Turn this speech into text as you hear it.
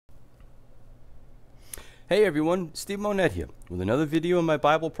Hey everyone, Steve Monette here with another video in my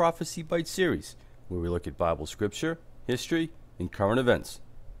Bible Prophecy Bite series where we look at Bible scripture, history, and current events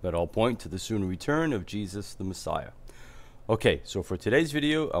that all point to the soon return of Jesus the Messiah. Okay, so for today's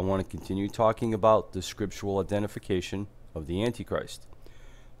video, I want to continue talking about the scriptural identification of the Antichrist.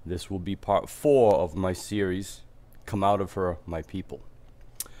 This will be part 4 of my series, Come Out of Her, My People.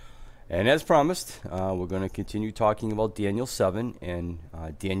 And as promised, we're going to continue talking about Daniel 7 and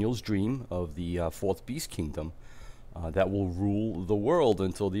Daniel's dream of the fourth beast kingdom that will rule the world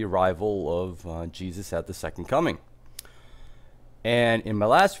until the arrival of Jesus at the second coming. And in my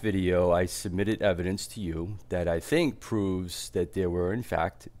last video, I submitted evidence to you that I think proves that there were, in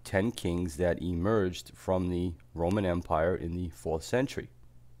fact, 10 kings that emerged from the Roman Empire in the 4th century,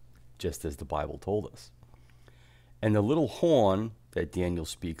 just as the Bible told us. And the little horn that Daniel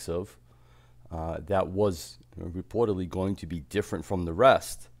speaks of, that was reportedly going to be different from the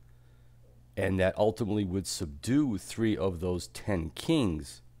rest, and that ultimately would subdue 3 of those 10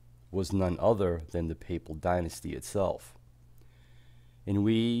 kings, was none other than the papal dynasty itself. And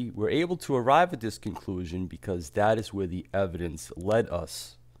we were able to arrive at this conclusion because that is where the evidence led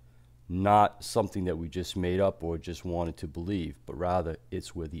us, not something that we just made up or just wanted to believe, but rather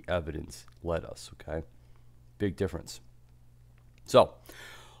it's where the evidence led us, okay? Big difference. So,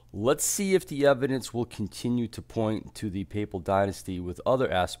 let's see if the evidence will continue to point to the papal dynasty with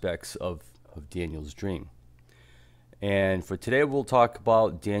other aspects of Daniel's dream. And for today, we'll talk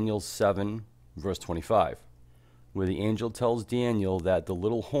about Daniel 7, verse 25, where the angel tells Daniel that the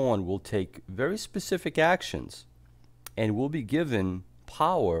little horn will take very specific actions and will be given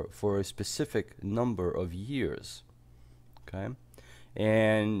power for a specific number of years. Okay?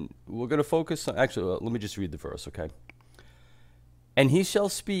 And we're going to focus on, actually, let me just read the verse, okay? And he shall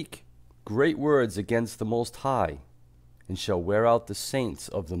speak great words against the Most High, and shall wear out the saints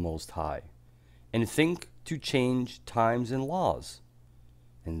of the Most High, and think to change times and laws.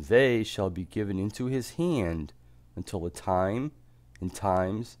 And they shall be given into his hand until the time and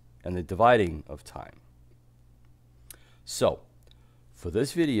times and the dividing of time. So, for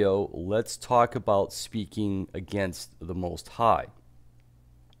this video, let's talk about speaking against the Most High.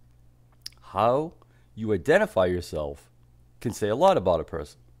 How you identify yourself can say a lot about a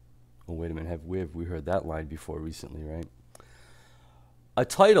person. Oh, wait a minute, have we heard that line before recently, right? A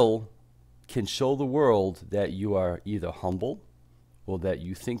title can show the world that you are either humble or that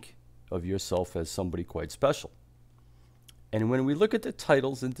you think of yourself as somebody quite special. And when we look at the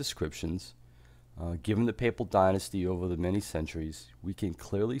titles and descriptions, given the papal dynasty over the many centuries, we can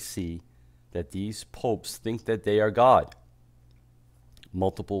clearly see that these popes think that they are God.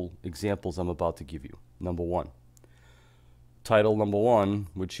 Multiple examples I'm about to give you. Number 1. Title number 1,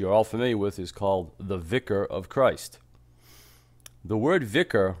 which you're all familiar with, is called the Vicar of Christ. The word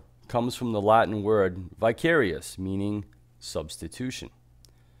vicar comes from the Latin word vicarius, meaning substitution.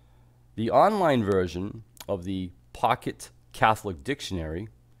 The online version of the Pocket Catholic Dictionary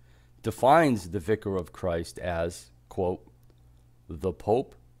defines the Vicar of Christ as, quote, the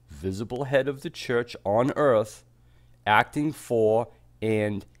Pope, visible head of the Church on earth, acting for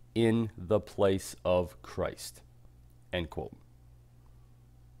and in the place of Christ. End quote.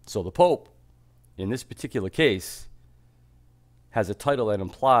 So the Pope, in this particular case, has a title that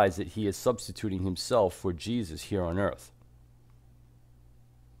implies that he is substituting himself for Jesus here on earth.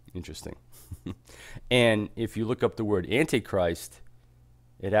 Interesting. And if you look up the word Antichrist,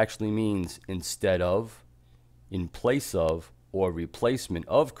 it actually means instead of, in place of, or replacement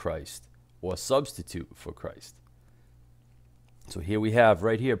of Christ, or substitute for Christ. So here we have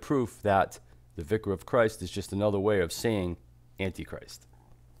right here proof that the Vicar of Christ is just another way of saying Antichrist.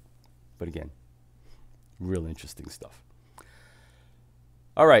 But again, real interesting stuff.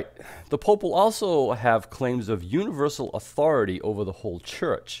 All right, the Pope will also have claims of universal authority over the whole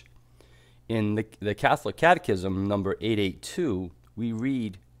church. In the Catholic Catechism, number 882, we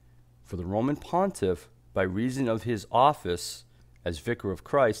read, for the Roman Pontiff, by reason of his office as Vicar of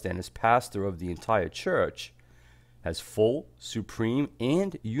Christ and as pastor of the entire church, has full, supreme,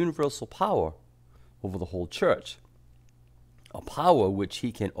 and universal power over the whole church, a power which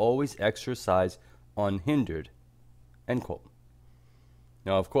he can always exercise unhindered, end quote.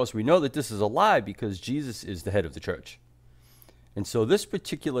 Now, of course, we know that this is a lie because Jesus is the head of the church. And so this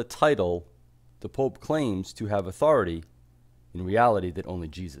particular title, the Pope claims to have authority in reality that only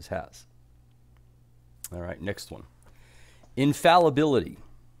Jesus has. All right, next one. Infallibility.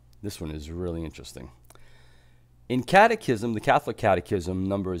 This one is really interesting. In Catechism, the Catholic Catechism,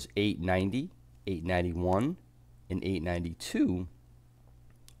 numbers 890, 891, and 892,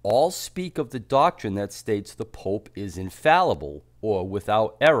 all speak of the doctrine that states the Pope is infallible or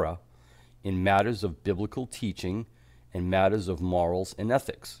without error in matters of biblical teaching and matters of morals and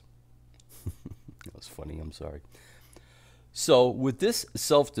ethics. That was funny, I'm sorry. So, with this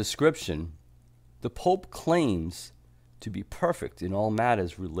self-description, the Pope claims to be perfect in all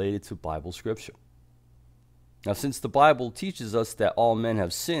matters related to Bible scripture. Now, since the Bible teaches us that all men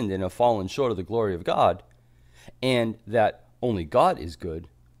have sinned and have fallen short of the glory of God, and that only God is good,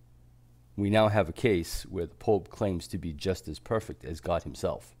 we now have a case where the Pope claims to be just as perfect as God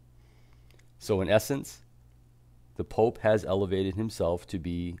himself. So, in essence, the Pope has elevated himself to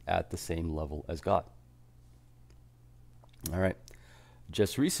be at the same level as God. All right.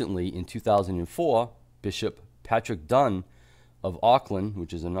 Just recently, in 2004, Bishop Patrick Dunn of Auckland,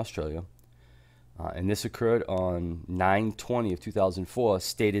 which is in Australia, and this occurred on 9/20 of 2004,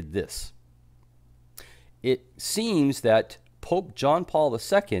 stated this: "It seems that Pope John Paul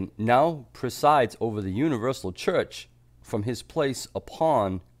II now presides over the universal church from his place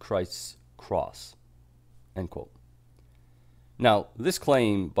upon Christ's cross." End quote. Now, this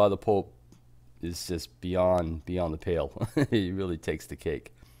claim by the Pope is just beyond the pale. It really takes the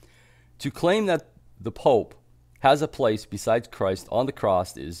cake. To claim that the Pope has a place besides Christ on the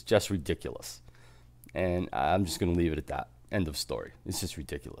cross is just ridiculous. And I'm just going to leave it at that. End of story. It's just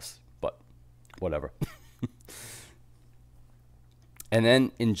ridiculous. But whatever. And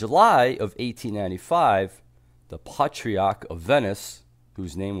then in July of 1895, the Patriarch of Venice,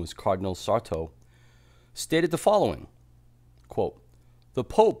 whose name was Cardinal Sarto, stated the following, quote, "The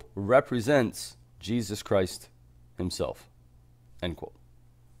Pope represents Jesus Christ himself," end quote.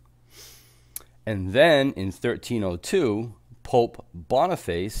 And then in 1302, Pope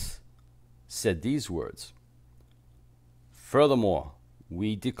Boniface said these words: "Furthermore,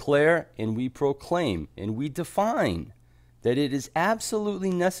 we declare and we proclaim and we define that it is absolutely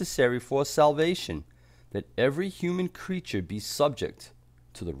necessary for salvation that every human creature be subject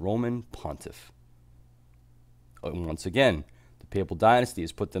to the Roman pontiff." And once again, the papal dynasty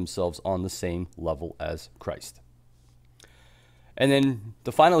has put themselves on the same level as Christ. And then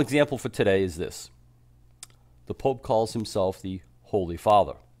the final example for today is this. The Pope calls himself the Holy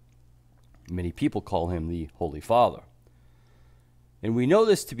Father. Many people call him the Holy Father. And we know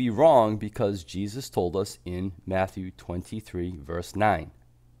this to be wrong because Jesus told us in Matthew 23, verse 9,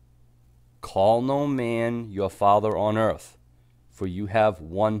 "Call no man your father on earth, for you have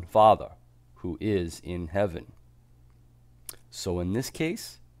one Father, who is in heaven." So in this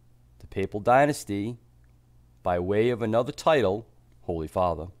case, the papal dynasty, by way of another title, Holy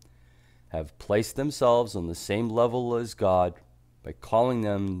Father, have placed themselves on the same level as God by calling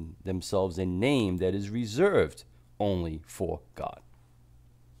themselves a name that is reserved only for God.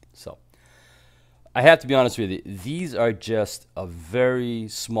 So, I have to be honest with you, these are just a very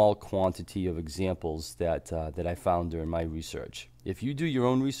small quantity of examples that I found during my research. If you do your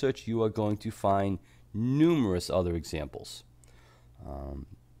own research, you are going to find numerous other examples.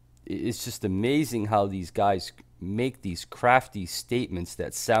 It's just amazing how these guys make these crafty statements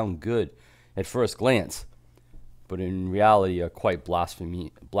that sound good at first glance, but in reality are quite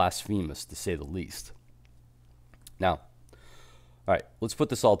blasphemous, to say the least. Now, all right, let's put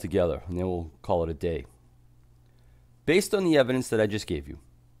this all together, and then we'll call it a day. Based on the evidence that I just gave you,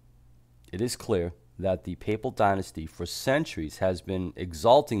 it is clear that the papal dynasty for centuries has been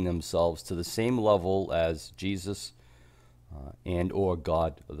exalting themselves to the same level as Jesus and or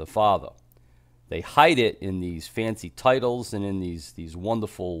God the Father. They hide it in these fancy titles and in these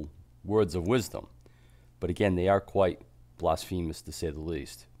wonderful words of wisdom. But again, they are quite blasphemous, to say the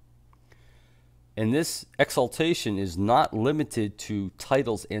least. And this exaltation is not limited to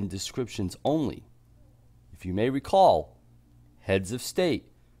titles and descriptions only. If you may recall, heads of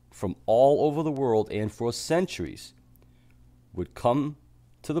state from all over the world and for centuries would come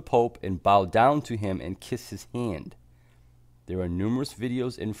to the Pope and bow down to him and kiss his hand. There are numerous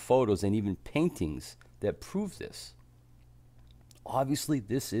videos and photos and even paintings that prove this. Obviously,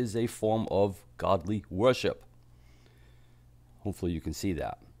 this is a form of godly worship. Hopefully you can see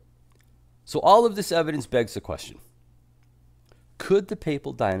that. So all of this evidence begs the question: could the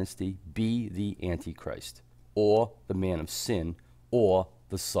papal dynasty be the Antichrist, or the man of sin, or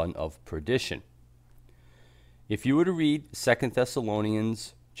the son of perdition? If you were to read 2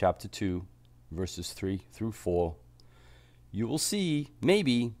 Thessalonians chapter 2, verses 3 through 4, you will see,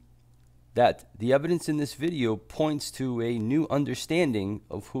 maybe, that the evidence in this video points to a new understanding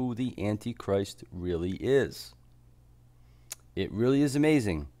of who the Antichrist really is. It really is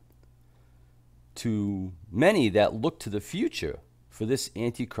amazing to many that look to the future for this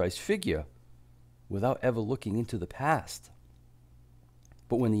Antichrist figure without ever looking into the past.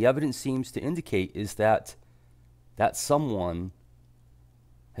 But when the evidence seems to indicate is that that someone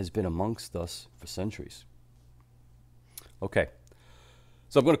has been amongst us for centuries. Okay,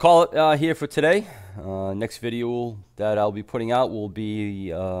 so I'm going to call it here for today. Next video that I'll be putting out will be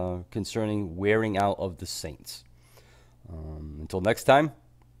concerning wearing out of the saints. Until next time,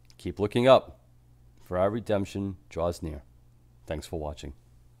 keep looking up, for our redemption draws near. Thanks for watching.